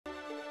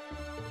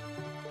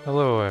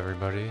Hello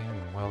everybody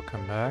and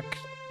welcome back.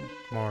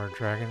 More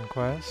Dragon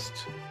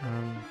Quest.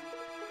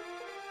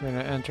 We're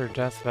gonna enter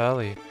Death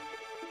Valley.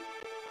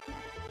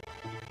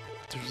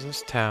 There's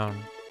this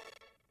town.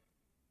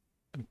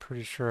 I'm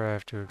pretty sure I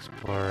have to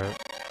explore it.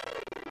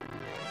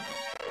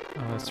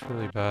 Oh, that's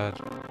really bad.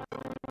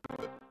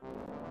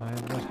 Why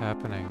is that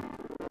happening?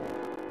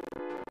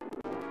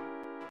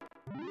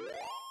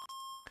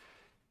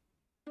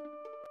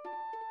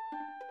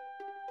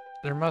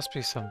 There must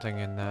be something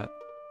in that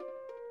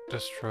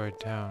destroyed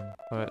town,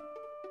 but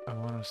I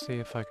want to see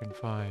if I can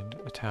find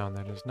a town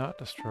that is not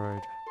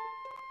destroyed.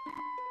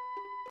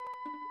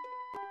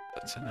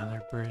 That's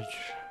another bridge.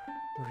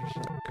 Where does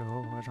it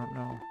go? I don't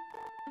know.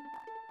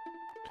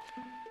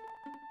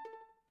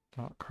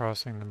 Not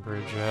crossing the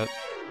bridge yet.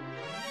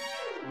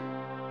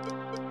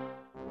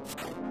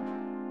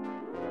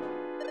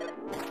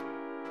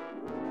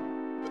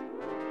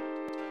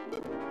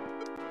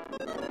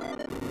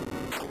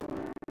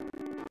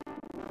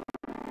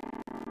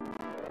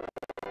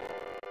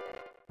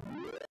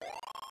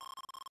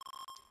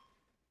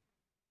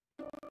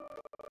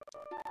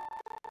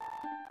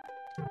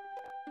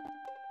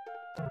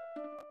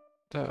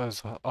 That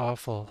was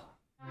awful.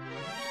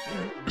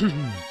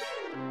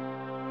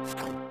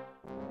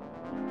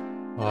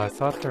 Well, I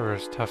thought there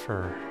was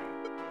tougher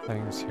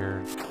things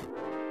here.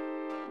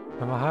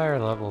 I'm a higher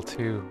level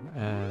too,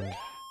 and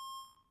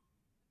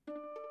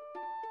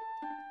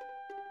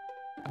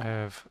I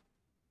have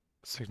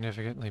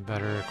significantly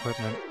better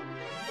equipment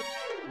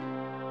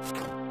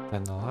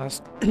than the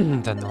last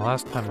than the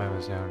last time I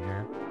was down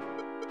here.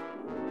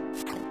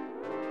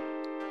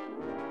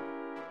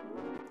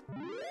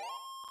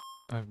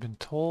 I've been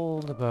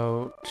told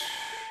about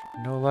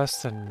no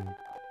less than...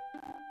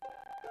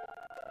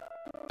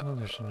 Oh,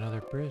 there's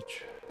another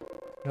bridge.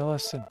 No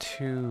less than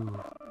 2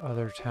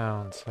 other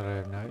towns that I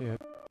have not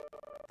yet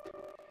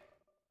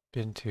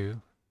been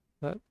to.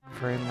 That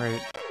frame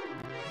rate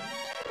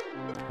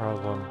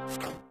problem,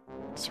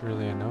 it's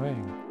really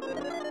annoying.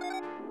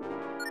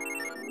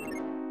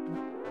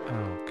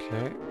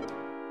 Okay.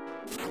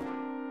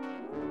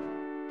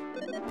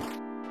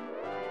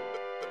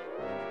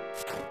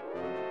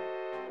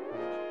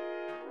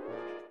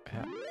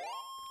 Yeah.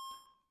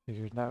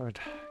 Figured that would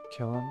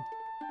kill him.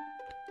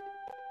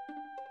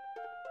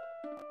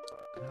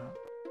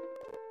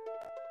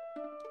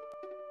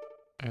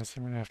 I guess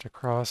I'm gonna have to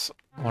cross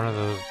one of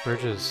those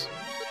bridges.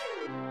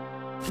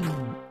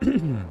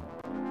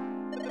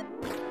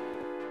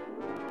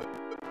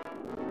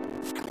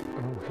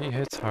 Oh, he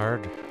hits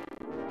hard.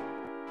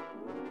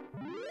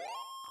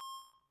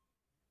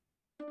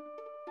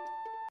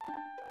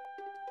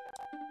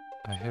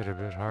 I hit a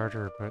bit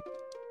harder, but...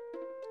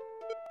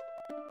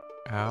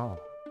 Ow.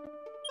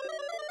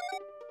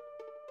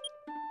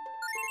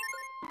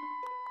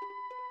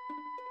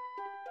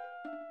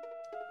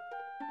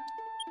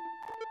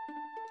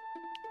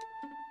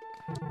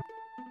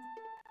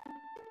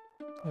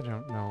 I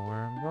don't know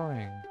where I'm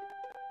going.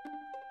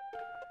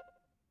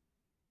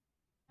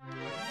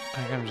 I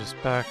think I'm just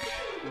back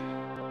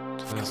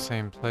to the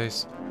same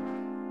place.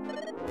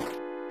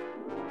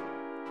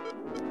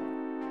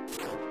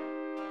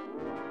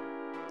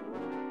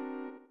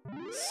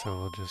 So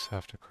we'll just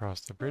have to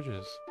cross the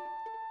bridges.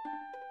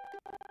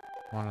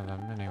 One of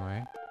them,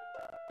 anyway.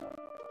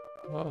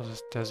 Well,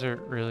 this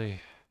desert really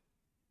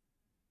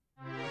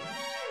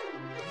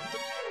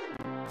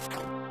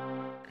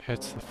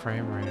hits the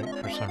frame rate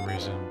for some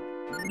reason.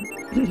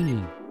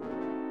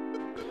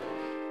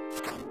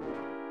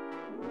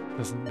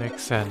 Doesn't make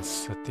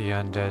sense that the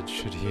undead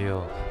should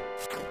heal.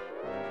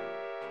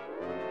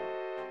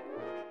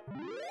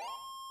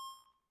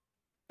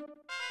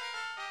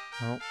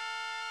 Nope.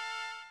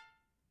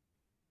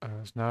 I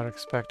was not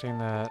expecting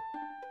that.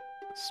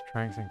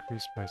 Strength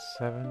increased by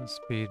 7,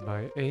 speed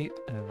by 8,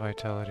 and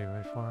vitality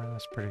by 4.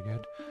 That's pretty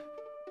good.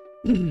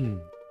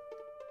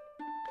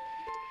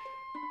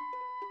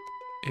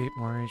 8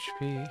 more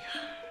HP.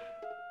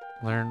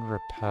 Learn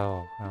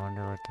Repel. I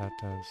wonder what that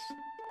does.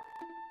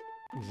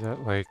 Is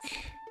that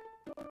like...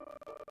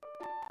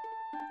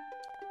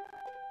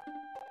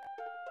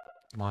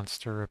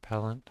 monster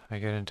repellent? I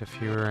get into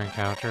fewer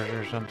encounters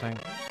or something?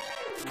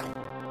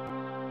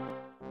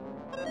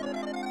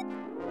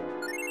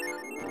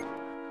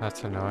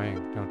 That's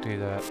annoying. Don't do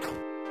that.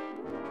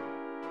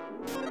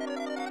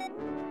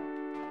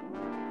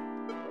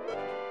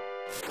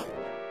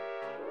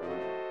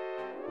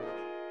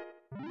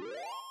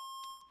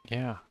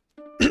 Yeah.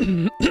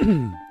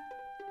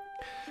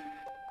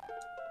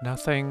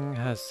 Nothing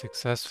has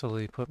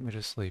successfully put me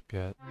to sleep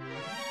yet.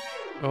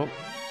 Oh,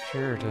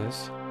 here it is.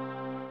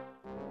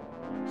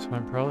 So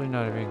I'm probably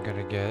not even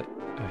gonna get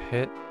a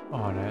hit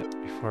on it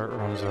before it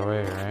runs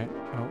away, right?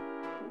 Oh.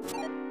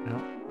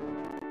 No.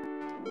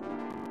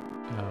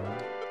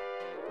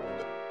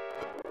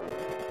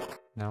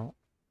 No.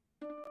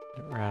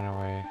 It ran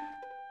away.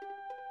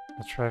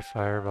 I'll try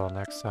Fireball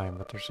next time,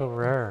 but they're so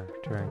rare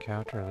to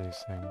encounter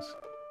these things.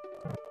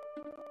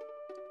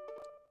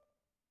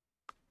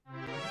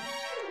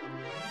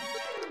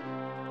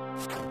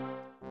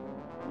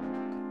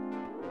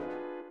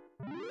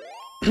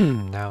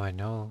 Now I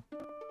know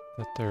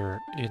that they're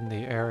in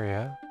the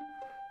area.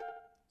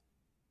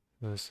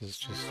 This is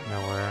just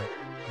nowhere.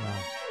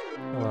 Oh,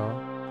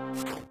 hello.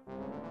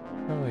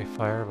 Holy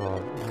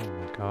fireball. Oh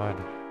my god.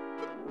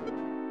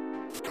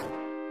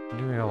 I'm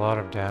doing a lot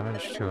of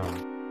damage to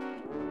him.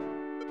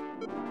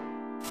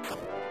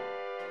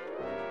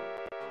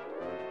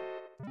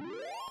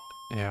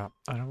 Yeah,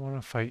 I don't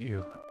want to fight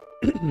you.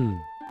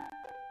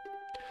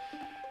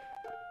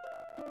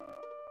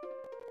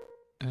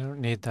 I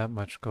don't need that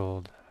much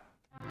gold.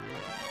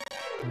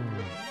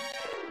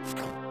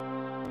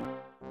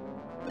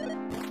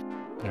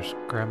 There's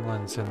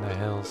gremlins in the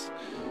hills.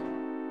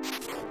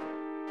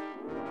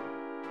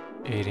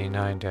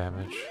 89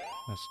 damage.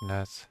 That's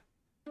nuts.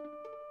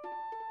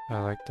 I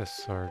like this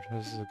sword.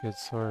 This is a good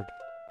sword.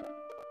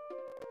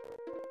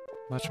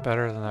 Much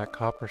better than that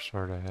copper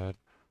sword I had.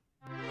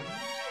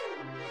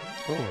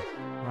 Oh,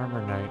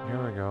 armor knight.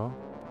 Here we go.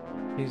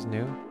 He's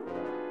new.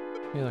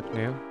 He look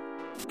new.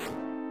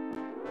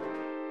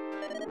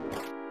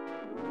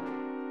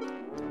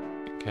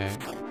 Okay.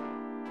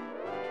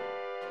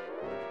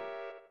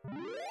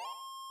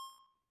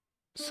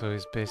 So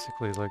he's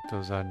basically like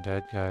those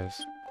undead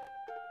guys.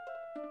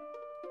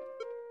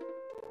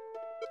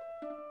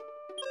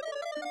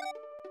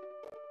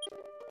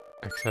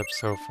 Except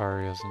so far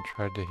he hasn't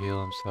tried to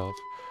heal himself.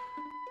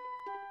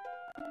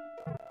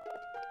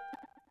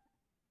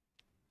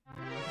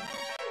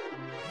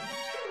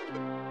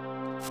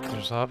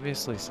 There's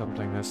obviously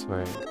something this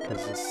way,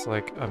 because it's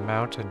like a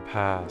mountain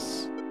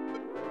pass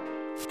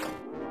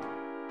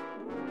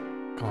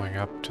going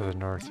up to the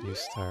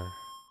northeast there.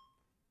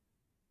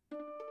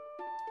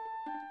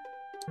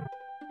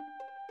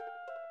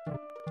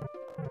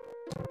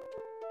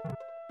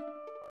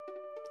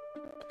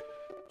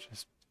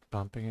 Just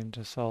bumping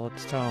into solid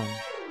stone.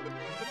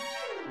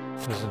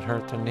 Doesn't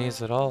hurt the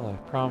knees at all, I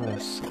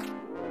promise.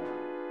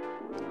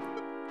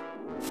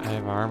 I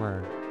have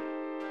armor.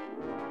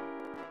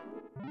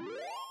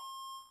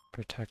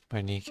 Protect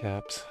my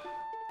kneecaps.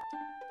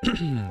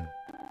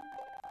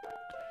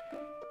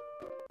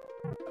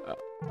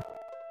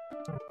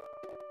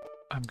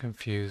 I'm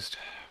confused.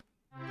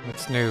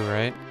 What's new,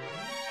 right?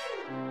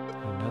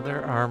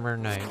 Another armor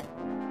knight.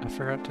 I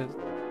forgot to...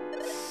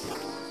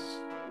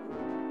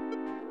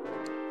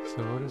 So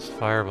what does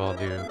fireball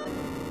do?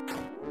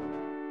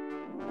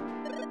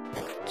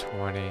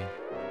 20.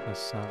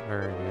 That's not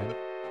very good.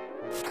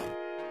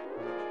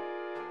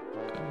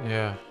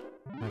 Yeah.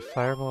 My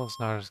fireball is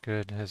not as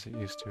good as it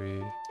used to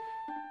be.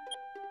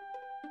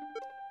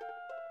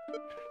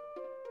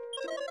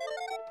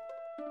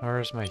 Or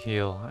is my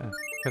heal?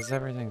 Because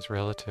everything's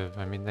relative.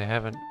 I mean, they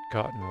haven't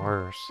gotten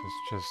worse.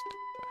 It's just...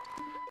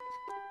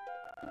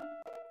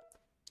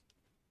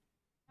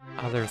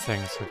 other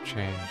things have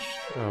changed.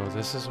 Oh,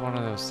 this is one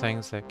of those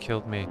things that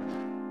killed me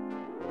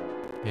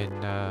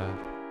in the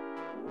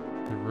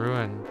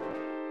ruin.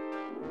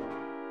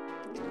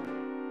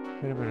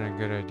 Would have been a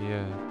good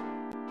idea.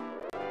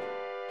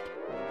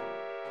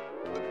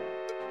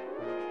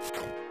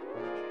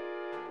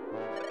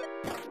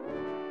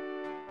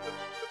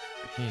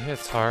 He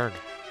hits hard.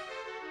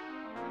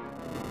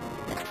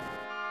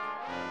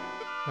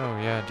 Oh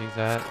yeah, do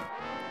that.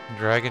 The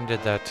dragon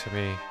did that to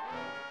me.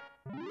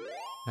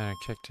 And I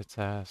kicked its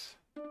ass.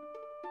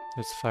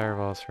 Its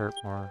fireballs hurt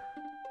more.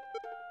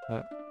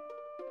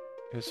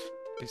 His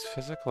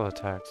physical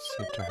attacks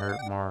seem to hurt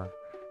more.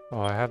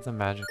 Oh, I have the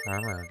magic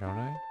armor, don't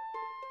I?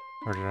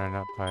 Or did I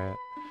not buy it?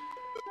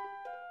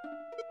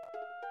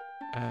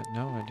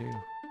 No, I do.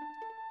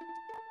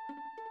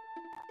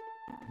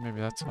 Maybe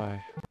that's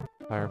why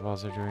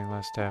fireballs are doing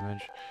less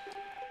damage.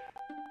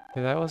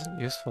 Hey, that wasn't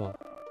useful,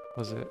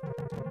 was it?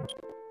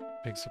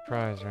 Big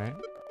surprise, right?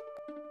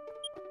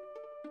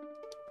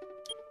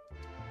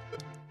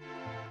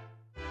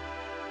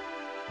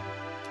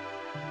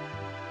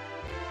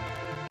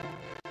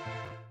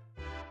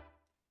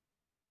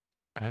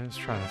 I'm just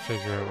trying to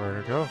figure out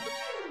where to go.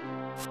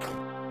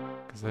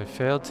 Because I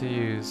failed to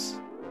use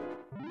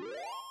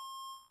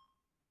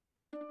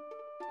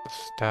the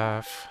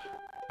staff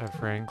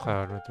of Rain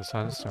Cloud with the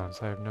Sunstone,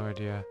 so I have no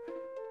idea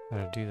how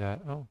to do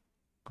that. Oh,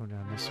 go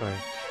down this way.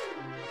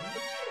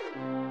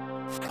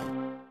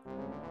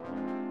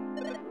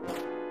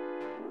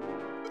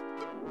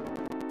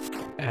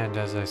 And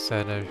as I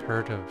said, I've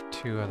heard of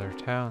 2 other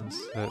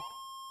towns that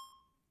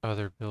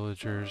other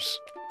villagers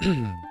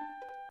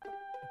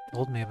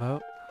told me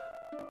about.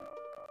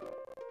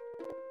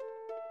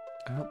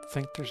 I don't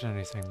think there's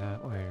anything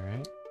that way,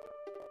 right?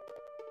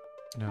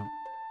 No.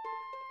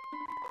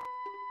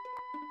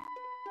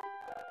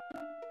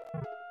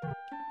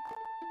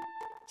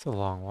 It's a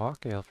long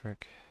walk,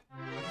 Aelfric.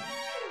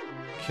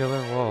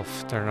 Killer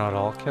wolf. They're not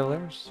all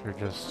killers? They're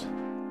just...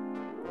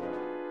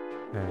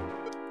 Okay.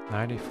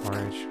 94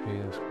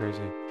 HP, that's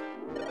crazy.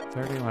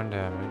 31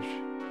 damage.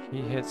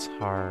 He hits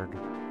hard.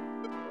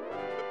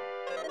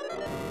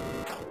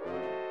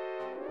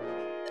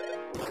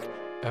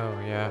 Oh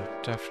yeah,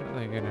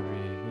 definitely gonna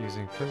be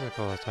using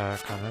physical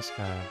attack on this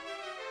guy.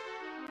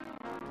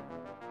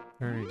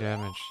 30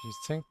 damage. You'd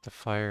think the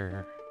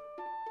fire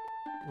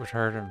would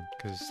hurt him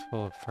because he's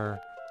full of fur.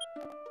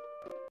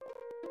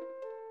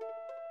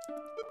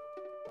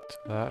 So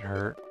that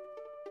hurt.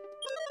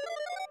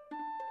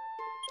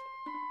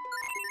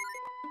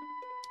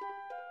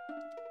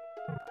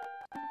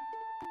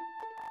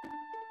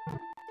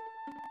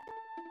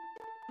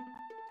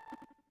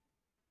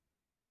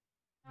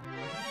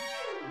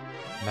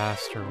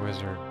 Master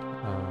Wizard.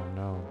 Oh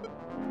no.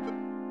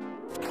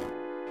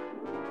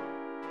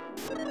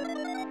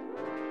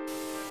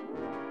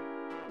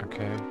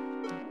 Okay.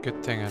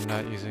 Good thing I'm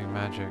not using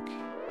magic.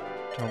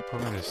 Don't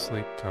put me to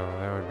sleep though,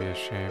 that would be a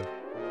shame.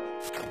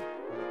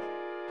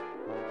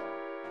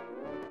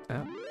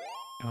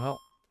 Well.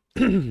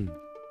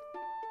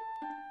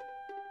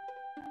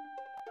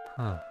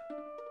 Huh.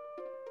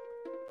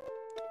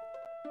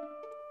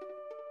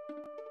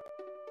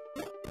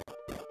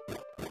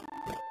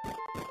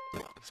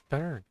 This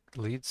better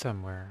lead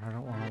somewhere. I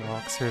don't want to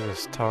walk through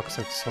this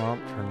toxic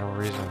swamp for no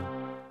reason.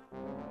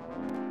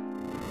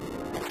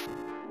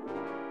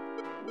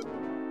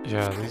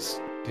 Yeah,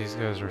 these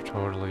guys were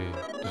totally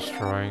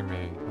destroying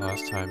me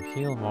last time.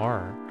 Heal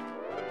more.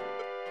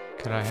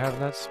 Can I have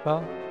that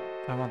spell?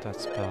 I want that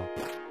spell.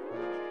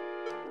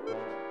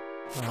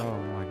 Oh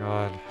my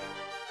god.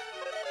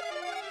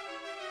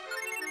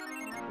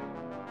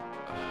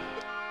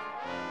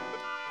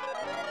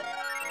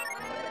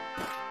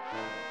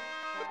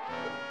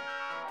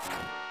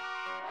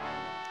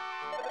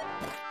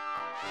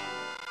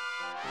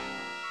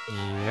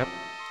 Yep.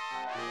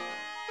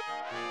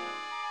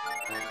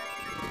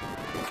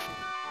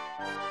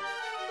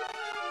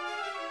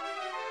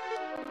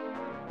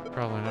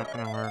 Probably not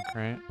gonna work,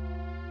 right?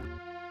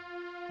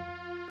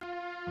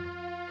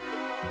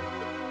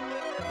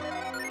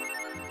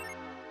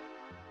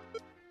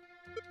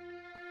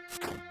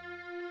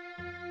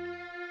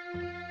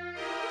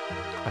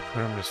 I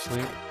put him to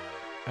sleep.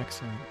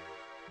 Excellent.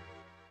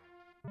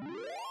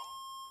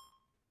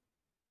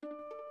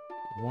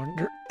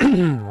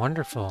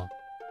 Wonderful.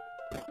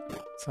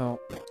 So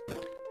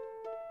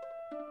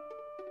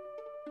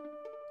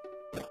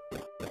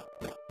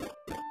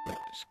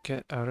just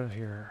get out of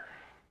here.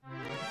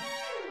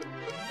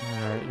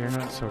 Alright, you're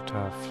not so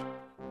tough.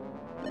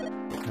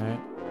 Right?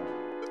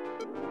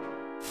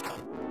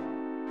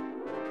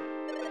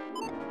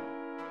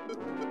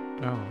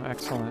 Oh,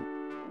 excellent.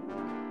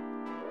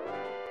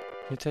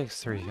 He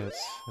takes 3 hits.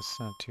 That's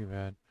not too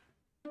bad.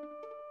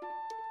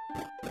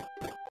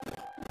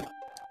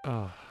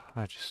 Oh,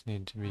 I just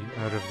need to be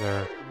out of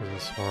there.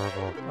 This is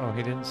horrible. Oh,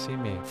 he didn't see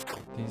me.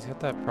 He's got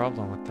that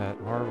problem with that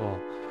horrible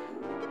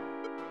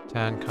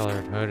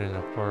tan-colored hood in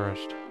a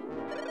forest.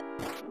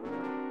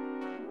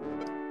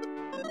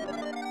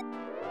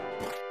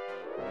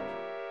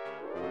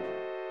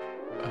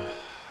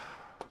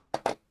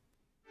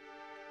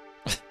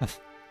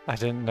 I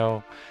didn't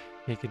know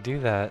he could do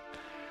that.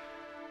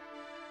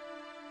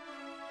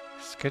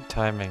 It's good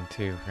timing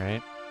too,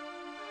 right?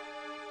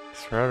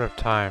 We're out of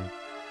time.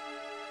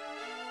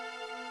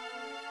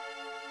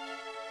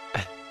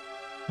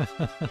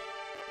 That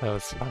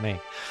was funny.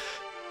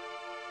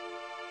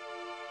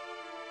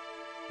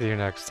 See you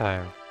next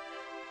time.